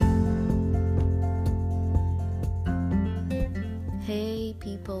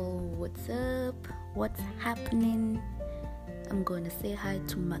people, what's up? What's happening? I'm gonna say hi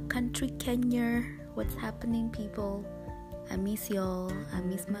to my country, Kenya. What's happening, people? I miss y'all. I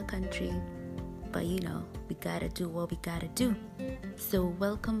miss my country. But we gotta do what we gotta do. So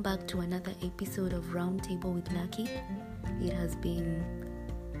welcome back to another episode of Roundtable with Lucky. It has been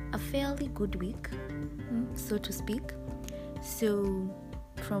a fairly good week, so to speak. So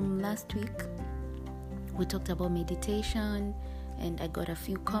from last week, we talked about meditation, and I got a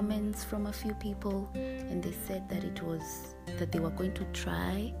few comments from a few people, and they said that they were going to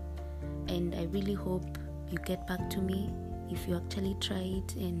try, and I really hope you get back to me if you actually try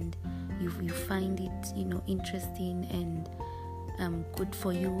it and you find it interesting and good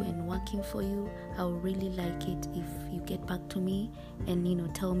for you and working for you. I would really like it if you get back to me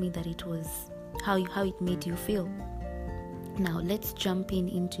and tell me that it was how it made you feel. Now let's jump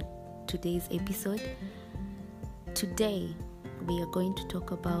into today's episode. Today we are going to talk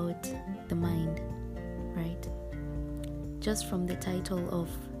about the mind, right? Just from the title of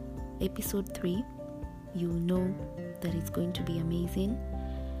episode 3, you know that it's going to be amazing.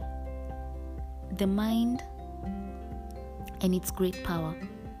 The mind and its great power.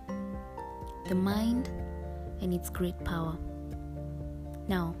 The mind and its great power.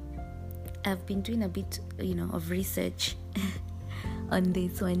 Now, I've been doing a bit, of research on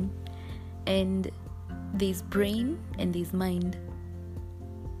this one, and there's brain and there's mind.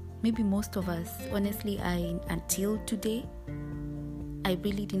 Maybe most of us, honestly, until today, I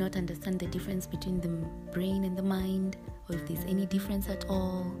really did not understand the difference between the brain and the mind, or if there's any difference at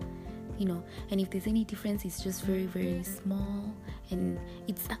all, and if there's any difference, it's just very, very small, and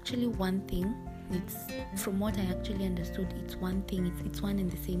it's actually one thing. It's, from what I actually understood, it's one thing. It's one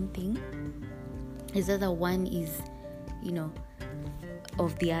and the same thing. It's just that one is,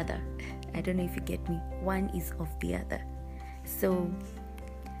 of the other. I don't know if you get me. One is of the other. So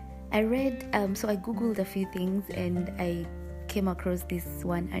I read, so I googled a few things, and I came across this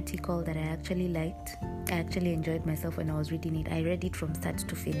one article that I actually liked. I actually enjoyed myself when I was reading it. I read it from start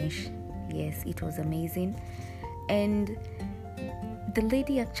to finish. Yes, it was amazing. And the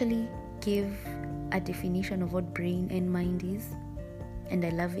lady actually gave a definition of what brain and mind is, and I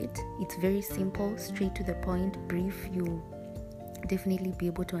love it. It's very simple, straight to the point, brief. You'll definitely be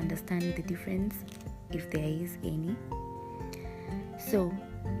able to understand the difference, if there is any. So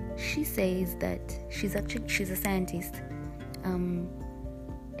she says that she's a scientist.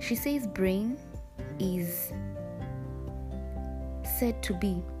 She says brain is said to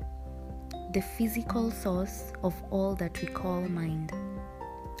be the physical source of all that we call mind.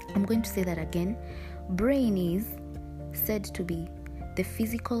 I'm going to say that again. Brain is said to be the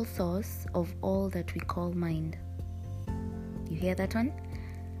physical source of all that we call mind. You hear that one?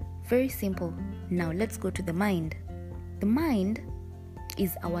 Very simple. Now let's go to the mind. The mind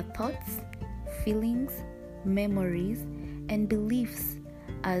is our thoughts, feelings, memories, and beliefs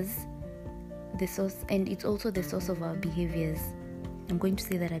as the source, and it's also the source of our behaviors. I'm going to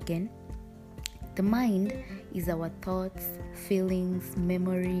say that again. The mind is our thoughts, feelings,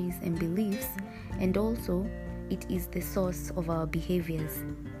 memories, and beliefs, and also it is the source of our behaviors.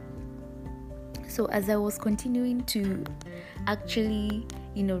 So as I was continuing to actually,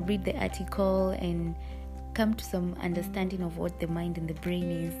 read the article and come to some understanding of what the mind and the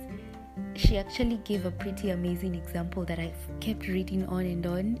brain is, she actually gave a pretty amazing example that I kept reading on,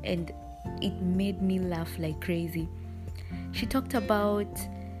 and it made me laugh like crazy. She talked about,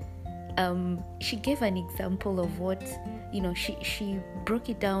 she gave an example of what, she broke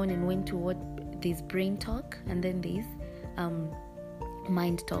it down and went to what there's brain talk and then there's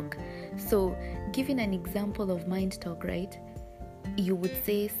mind talk. So giving an example of mind talk, right, you would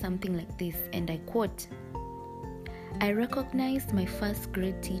say something like this, and I quote, "I recognized my first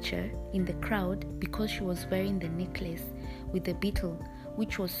grade teacher in the crowd because she was wearing the necklace with the beetle,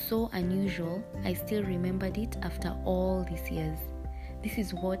 which was so unusual. I still remembered it after all these years." This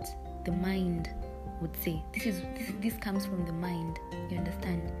is what the mind would say. This comes from the mind, you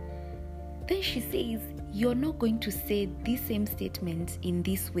understand? Then she says, you're not going to say this same statement in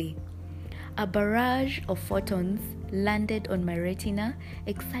this way. "A barrage of photons landed on my retina,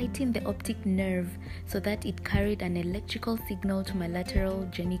 exciting the optic nerve so that it carried an electrical signal to my lateral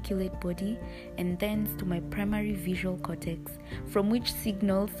geniculate body and thence to my primary visual cortex, from which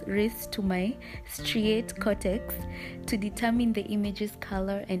signals raced to my striate cortex to determine the image's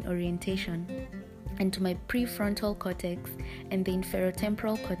color and orientation, and to my prefrontal cortex and the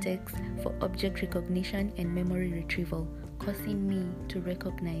inferotemporal cortex for object recognition and memory retrieval, causing me to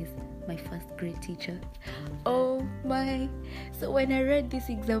recognize my first grade teacher." Oh Oh my. So when I read this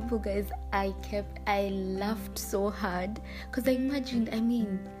example, guys, I laughed so hard because I imagined,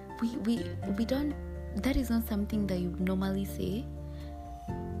 we don't, that is not something that you normally say.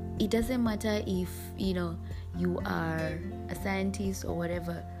 It doesn't matter if, you are a scientist or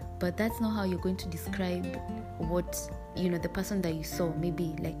whatever, but that's not how you're going to describe what, the person that you saw,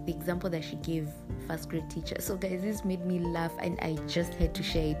 maybe like the example that she gave, first grade teacher. So guys, this made me laugh and I just had to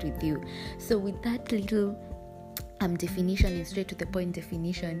share it with you. So with that little definition and straight to the point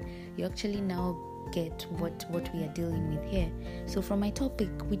definition, you actually now get what we are dealing with here. So from my topic,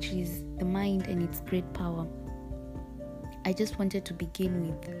 which is the mind and its great power, I just wanted to begin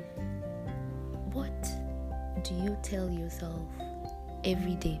with, what do you tell yourself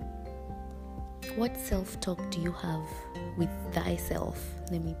every day? What self-talk do you have with thyself?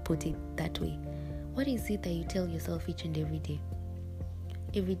 Let me put it that way. What is it that you tell yourself each and every day?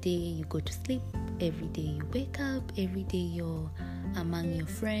 Every day you go to sleep, every day you wake up, every day you're among your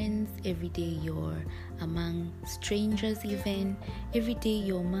friends, every day you're among strangers even, every day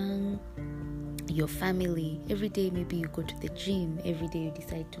you're among your family, every day maybe you go to the gym, every day you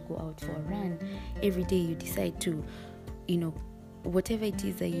decide to go out for a run, every day you decide to, whatever it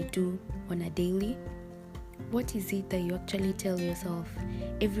is that you do on a daily, what is it that you actually tell yourself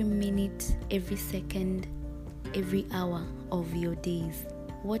every minute, every second, every hour of your days?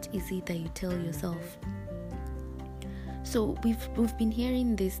 What is it that you tell yourself? So we've been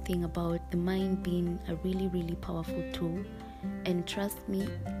hearing this thing about the mind being a really, really powerful tool, and trust me,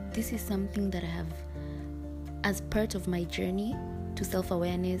 this is something that I have, as part of my journey to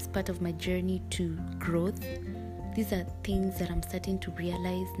self-awareness, part of my journey to growth. These are things that I'm starting to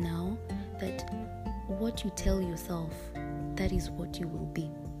realize now, that what you tell yourself, that is what you will be.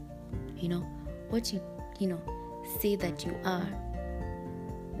 What you say that you are,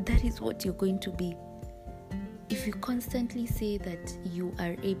 that is what you're going to be. If you constantly say that you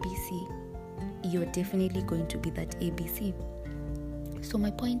are ABC, you're definitely going to be that ABC. So my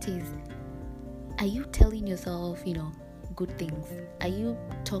point is, are you telling yourself, good things? Are you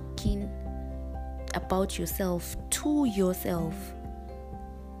talking about yourself to yourself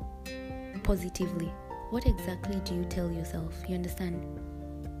positively? What exactly do you tell yourself? You understand?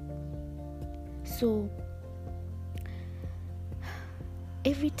 So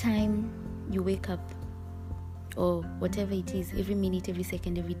every time you wake up, or whatever it is, every minute, every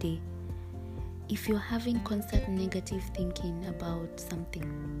second, every day, if you're having constant negative thinking about something,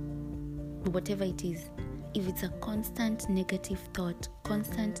 whatever it is, if it's a constant negative thought,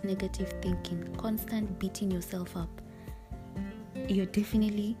 constant negative thinking, constant beating yourself up,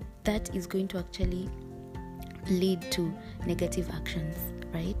 that is going to actually lead to negative actions,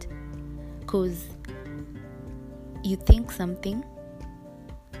 right? Because you think something,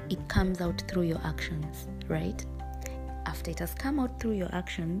 it comes out through your actions, right? After it has come out through your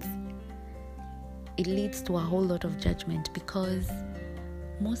actions, it leads to a whole lot of judgment, because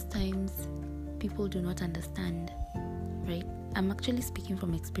most times people do not understand, right? I'm actually speaking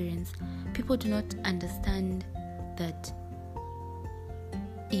from experience. People do not understand that,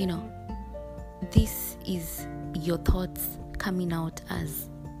 this is your thoughts coming out as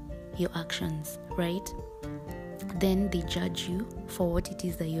your actions, right? Then they judge you for what it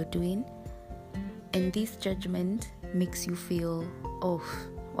is that you're doing, and this judgment makes you feel, oh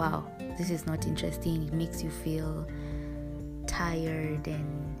wow, this is not interesting. It makes you feel tired,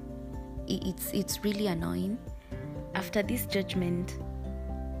 and it's really annoying. After this judgment,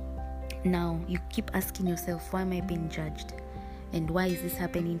 now you keep asking yourself, why am I being judged, and why is this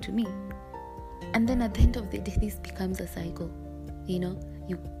happening to me? And then at the end of the day, this becomes a cycle. You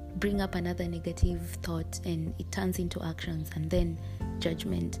bring up another negative thought and it turns into actions, and then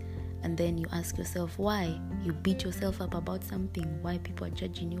judgment, and then you ask yourself why. You beat yourself up about something, why people are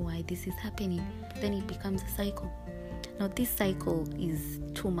judging you, why this is happening. Then it becomes a cycle. Now this cycle is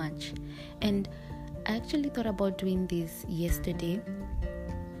too much, and I actually thought about doing this yesterday.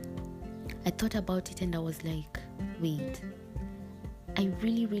 I thought about it and I was like, wait, I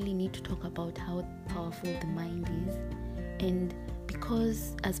really, really need to talk about how powerful the mind is. And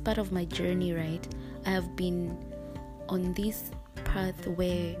because as part of my journey, right, I have been on this path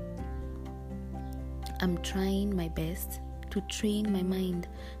where I'm trying my best to train my mind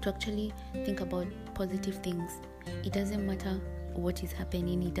to actually think about positive things. It doesn't matter what is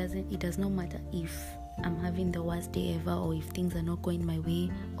happening. It does not matter if I'm having the worst day ever, or if things are not going my way,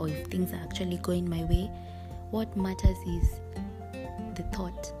 or if things are actually going my way. What matters is the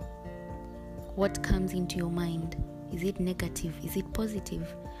thought. What comes into your mind? Is it negative? Is it positive?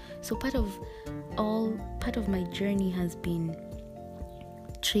 So part of my journey has been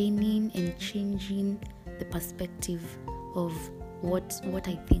training and changing the perspective of what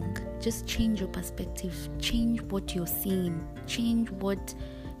I think. Just change your perspective, change what you're seeing, change what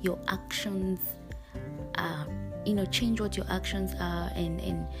your actions are, change what your actions are,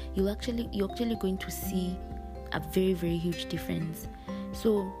 and you're actually going to see a very, very huge difference.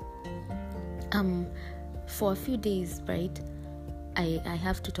 So for a few days, right, I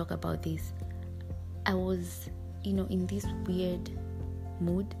have to talk about this. I was in this weird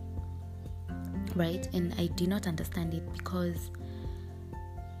mood, right, and I did not understand it, because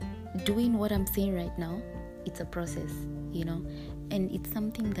doing what I'm saying right now, it's a process, and it's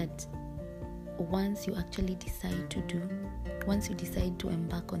something that once you actually decide to do, once you decide to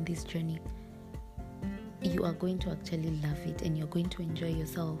embark on this journey, you are going to actually love it and you're going to enjoy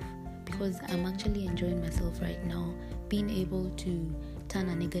yourself. Because I'm actually enjoying myself right now, being able to turn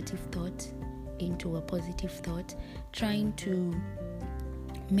a negative thought into a positive thought, trying to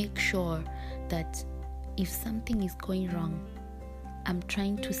make sure that if something is going wrong, I'm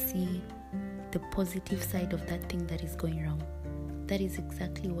trying to see the positive side of that thing that is going wrong. That is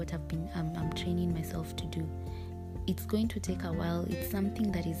exactly what I'm training myself to do. It's going to take a while. It's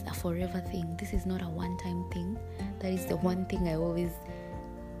something that is a forever thing. This is not a one-time thing. That is the one thing I always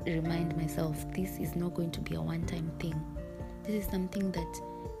remind myself. This is not going to be a one-time thing. This is something that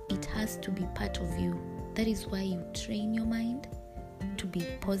it has to be part of you. That is why you train your mind to be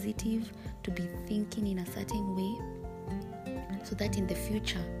positive, to be thinking in a certain way, so that in the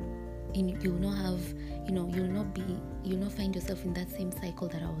future you'll not find yourself in that same cycle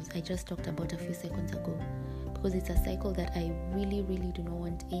that I just talked about a few seconds ago. Because it's a cycle that I really, really do not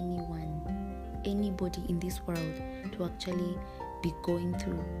want anybody in this world to actually be going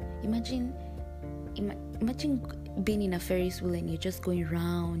through. Imagine being in a Ferris wheel and you're just going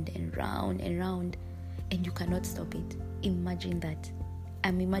round and round and round and you cannot stop it. Imagine that.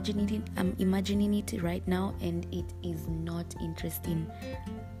 I'm imagining it right now, and it is not interesting.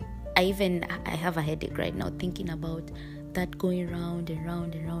 I have a headache right now thinking about that, going round and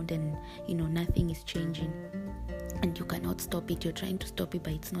round and round, and nothing is changing and you cannot stop it. You're trying to stop it,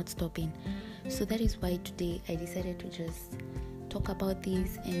 but it's not stopping. So that is why today I decided to just talk about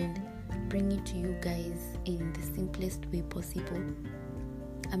this and bring it to you guys in the simplest way possible.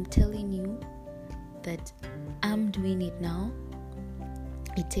 I'm telling you that I'm doing it now.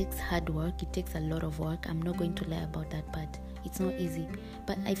 It takes hard work. It takes a lot of work. I'm not going to lie about that part. It's not easy.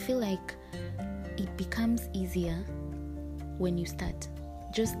 But I feel like it becomes easier when you start.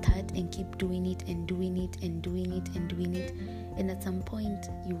 Just start and keep doing it and doing it and doing it and doing it. And at some point,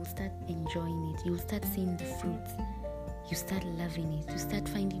 you will start enjoying it. You will start seeing the fruits. You start loving it. You start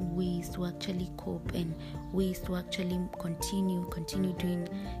finding ways to actually cope and ways to actually continue doing,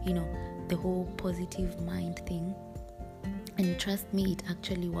 the whole positive mind thing. And trust me, it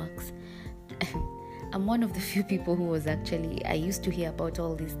actually works. I'm one of the few people who was I used to hear about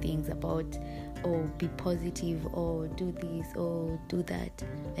all these things about, be positive, do this, do that.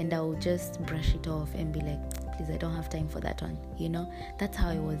 And I would just brush it off and be like, please, I don't have time for that one. That's how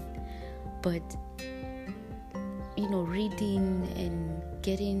I was. But, reading and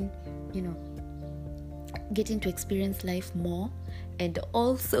getting to experience life more, and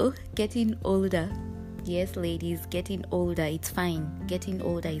also getting older. Yes, ladies, getting older, it's fine. Getting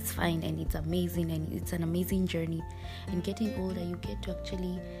older is fine, and it's amazing, and it's an amazing journey. And getting older, you get to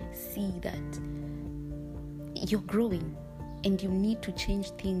actually see that you're growing, and you need to change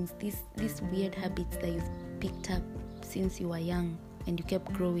things. These weird habits that you've picked up since you were young, and you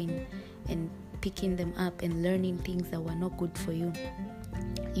kept growing and picking them up and learning things that were not good for you.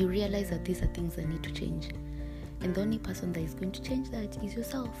 You realize that these are things that need to change, and the only person that is going to change that is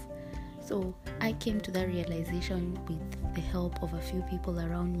yourself. So I came to that realization with the help of a few people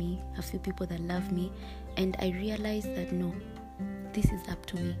around me, a few people that love me, and I realized that no, this is up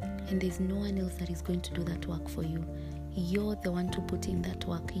to me, and there's no one else that is going to do that work for you. You're the one to put in that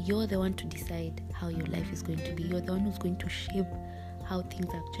work. You're the one to decide how your life is going to be. You're the one who's going to shape how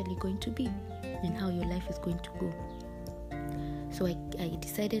things are actually going to be and how your life is going to go. So I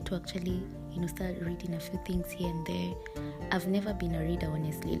decided to actually start reading a few things here and there. I've never been a reader,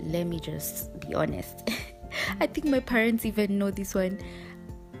 honestly. Let me just be honest. I think my parents even know this one.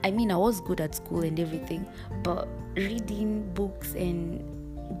 I mean, I was good at school and everything, but reading books and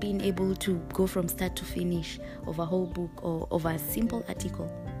being able to go from start to finish of a whole book or of a simple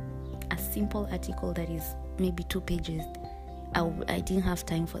article that is maybe 2 pages, I didn't have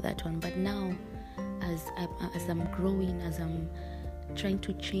time for that one. But now, as I'm growing, as I'm trying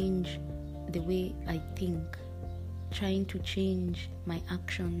to change the way I think, trying to change my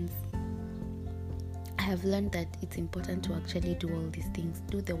actions, I have learned that it's important to actually do all these things.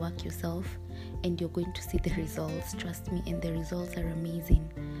 Do the work yourself. and you're going to see the results. Trust me, and the results are amazing.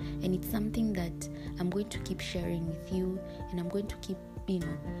 And it's something that I'm going to keep sharing with you, and I'm going to keep,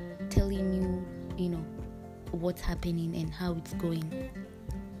 telling you, what's happening and how it's going.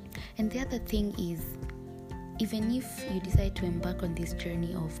 And the other thing is, even if you decide to embark on this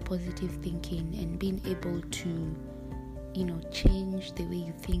journey of positive thinking and being able to, change the way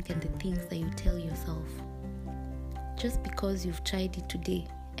you think and the things that you tell yourself, just because you've tried it today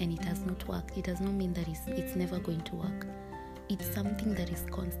and it has not worked, it does not mean that it's never going to work. It's something that is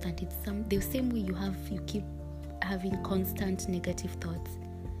constant. It's the same way you keep having constant negative thoughts.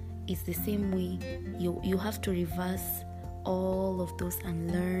 It's the same way you have to reverse all of those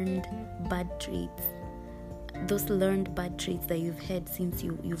unlearned bad traits, those learned bad traits that you've had since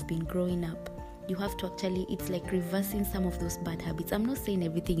you've been growing up. You have to actually, it's like reversing some of those bad habits. I'm not saying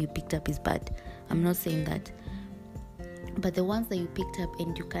everything you picked up is bad. I'm not saying that. But the ones that you picked up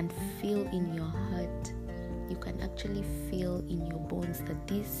and you can feel in your heart, you can actually feel in your bones that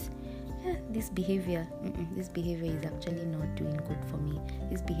this behavior is actually not doing good for me.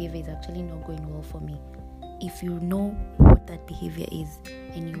 This behavior is actually not going well for me. If you know what that behavior is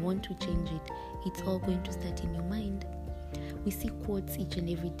and you want to change it, it's all going to start in your mind. We see quotes each and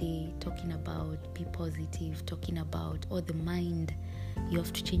every day talking about be positive, talking about the mind. You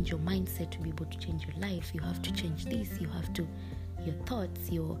have to change your mindset to be able to change your life. You have to change this. You have to, your thoughts,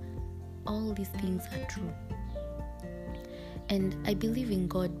 all these things are true. And I believe in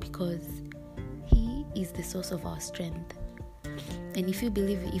God because He is the source of our strength. And if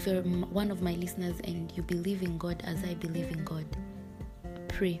you're one of my listeners and you believe in God as I believe in God,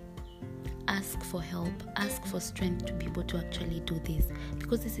 pray. Ask for help. Ask for strength to be able to actually do this.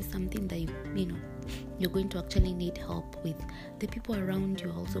 Because this is something that you're going to actually need help with. The people around you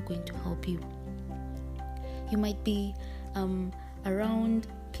are also going to help you. You might be around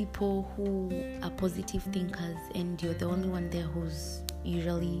people who are positive thinkers and you're the only one there who's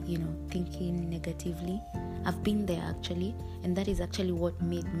usually, thinking negatively. I've been there actually, and that is actually what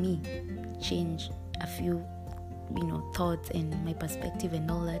made me change a few, thoughts and my perspective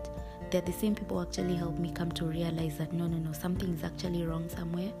and all that. They're the same people who actually helped me come to realize that no, something is actually wrong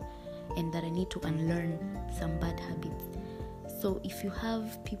somewhere and that I need to unlearn some bad habits. So if you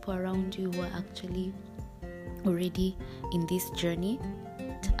have people around you who are actually already in this journey,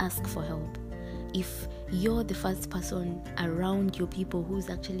 to ask for help. If you're the first person around your people who's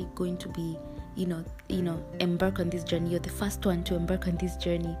actually going to be, embark on this journey, you're the first one to embark on this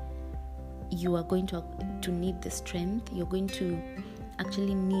journey, you are going to need the strength. You're going to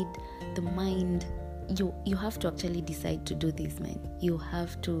actually need the mind. You have to actually decide to do this, man. You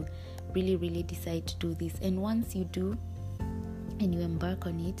have to really, really decide to do this. And once you do and you embark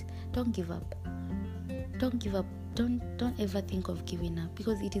on it, don't give up. Don't give up. Don't ever think of giving up,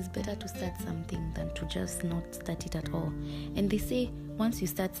 because it is better to start something than to just not start it at all. And they say once you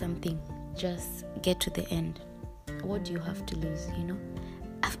start something, just get to the end. What do you have to lose?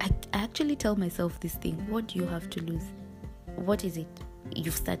 I actually tell myself this thing. What do you have to lose? What is it?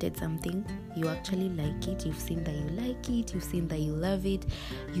 You've started something, you actually like it, you've seen that you like it, you've seen that you love it,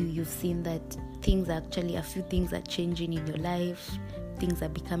 you've seen that a few things are changing in your life, things are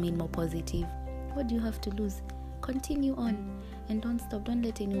becoming more positive. What do you have to lose? Continue on and don't stop. Don't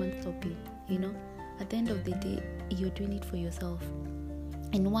let anyone stop you. At the end of the day, you're doing it for yourself.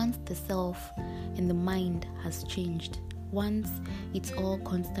 And once the self and the mind has changed, once it's all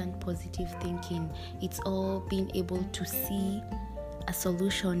constant positive thinking, it's all being able to see a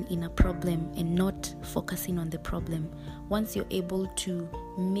solution in a problem and not focusing on the problem. Once you're able to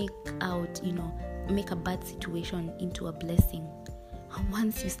make a bad situation into a blessing,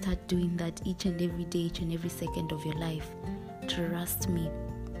 once you start doing that each and every day, each and every second of your life, trust me,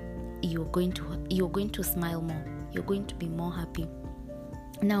 you're going to smile more. You're going to be more happy.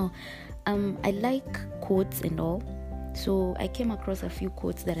 Now, I like quotes and all, so I came across a few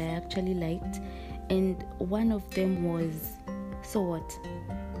quotes that I actually liked, and one of them was, "So what?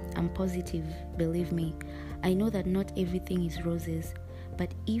 I'm positive, believe me. I know that not everything is roses,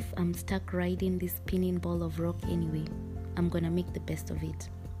 but if I'm stuck riding this spinning ball of rock anyway, I'm gonna make the best of it."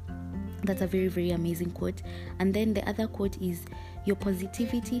 That's a very, very amazing quote. And then the other quote is, "Your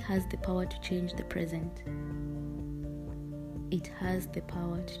positivity has the power to change the present." It has the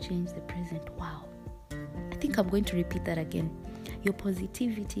power to change the present. Wow. I think I'm going to repeat that again. Your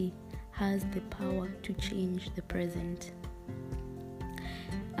positivity has the power to change the present.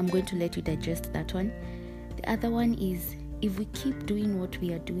 I'm going to let you digest that one. The other one is, if we keep doing what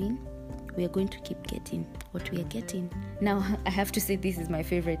we are doing, we are going to keep getting what we are getting. Now, I have to say this is my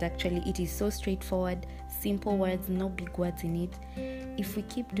favorite actually. It is so straightforward, simple words, no big words in it. if we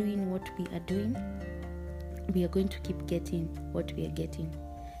keep doing what we are doing, we are going to keep getting what we are getting.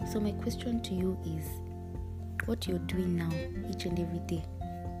 So my question to you is, what you're doing now, each and every day,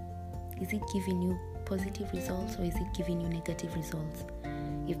 is it giving you positive results or is it giving you negative results?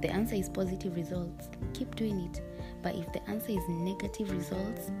 If the answer is positive results, keep doing it. But if the answer is negative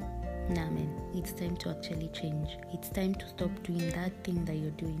results, nah man, it's time to actually change. It's time to stop doing that thing that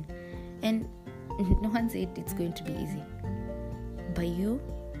you're doing. And no one said it's going to be easy, but you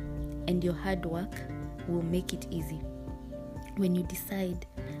and your hard work will make it easy. When you decide,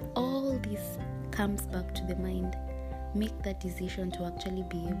 all this comes back to the mind. Make that decision to actually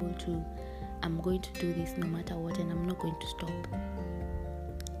be able to, I'm going to do this no matter what, and I'm not going to stop.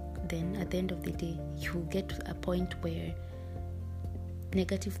 Then at the end of the day, you will get to a point where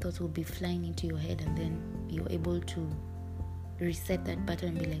negative thoughts will be flying into your head, and then you're able to reset that button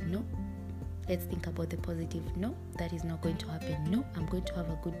and be like, no, let's think about the positive. No, that is not going to happen. No, I'm going to have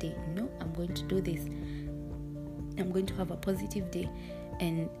a good day. No, I'm going to do this. I'm going to have a positive day.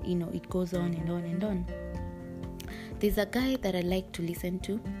 And it goes on and on and on. There's a guy that I like to listen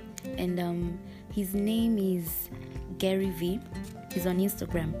to, and his name is Gary V. He's on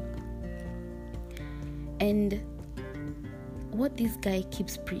Instagram. And what this guy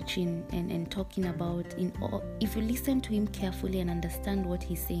keeps preaching and talking about, if you listen to him carefully and understand what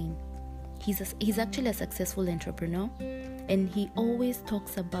he's saying, he's actually a successful entrepreneur, and he always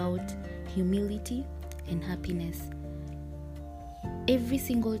talks about humility and happiness. Every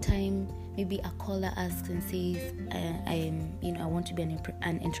single time maybe a caller asks and says, I want to be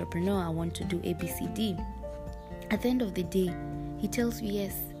an entrepreneur, I want to do ABCD, at the end of the day, he tells you,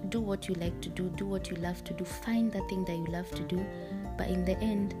 yes, do what you like to do what you love to do, find that thing that you love to do, but in the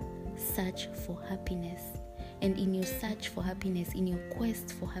end, search for happiness. And in your search for happiness, in your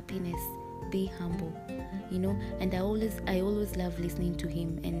quest for happiness, be humble, and I always love listening to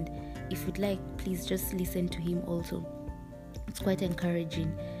him. And if you'd like, please just listen to him also. It's quite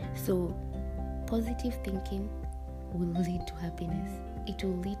encouraging. So positive thinking will lead to happiness. It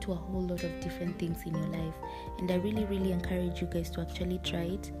will lead to a whole lot of different things in your life, and I really, really encourage you guys to actually try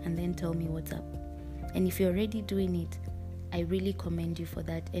it and then tell me what's up. And if you're already doing it, I really commend you for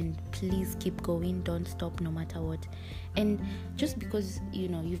that, and please keep going. Don't stop no matter what. And just because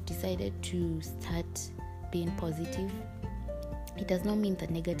you've decided to start being positive, it does not mean that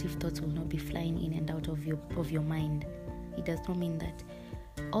negative thoughts will not be flying in and out of your mind. It does not mean that.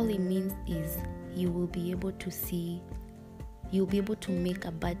 All it means is you will be able to make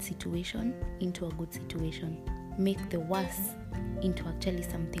a bad situation into a good situation. Make the worst into actually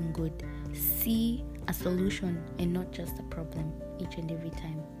something good. See a solution and not just a problem each and every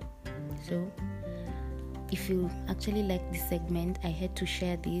time. So if you actually like this segment, I had to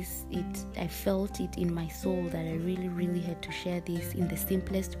share this. I felt it in my soul that I really, really had to share this in the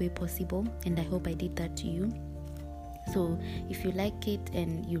simplest way possible, and I hope I did that to you. So if you like it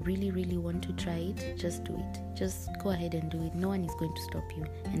and you really, really want to try it, just do it. Just go ahead and do it. No one is going to stop you,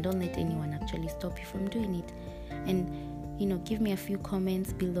 and don't let anyone actually stop you from doing it. And give me a few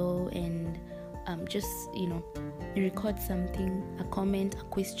comments below, and just record something, a comment, a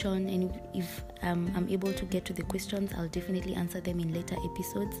question, and if I'm able to get to the questions, I'll definitely answer them in later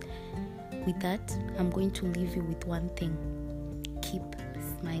episodes. With that, I'm going to leave you with one thing: keep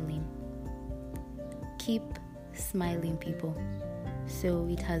smiling. Keep smiling, people. So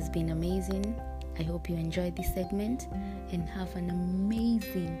it has been amazing. I hope you enjoyed this segment, and have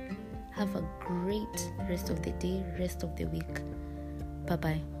a great rest of the day, rest of the week. Bye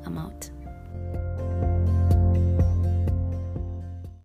bye. I'm out.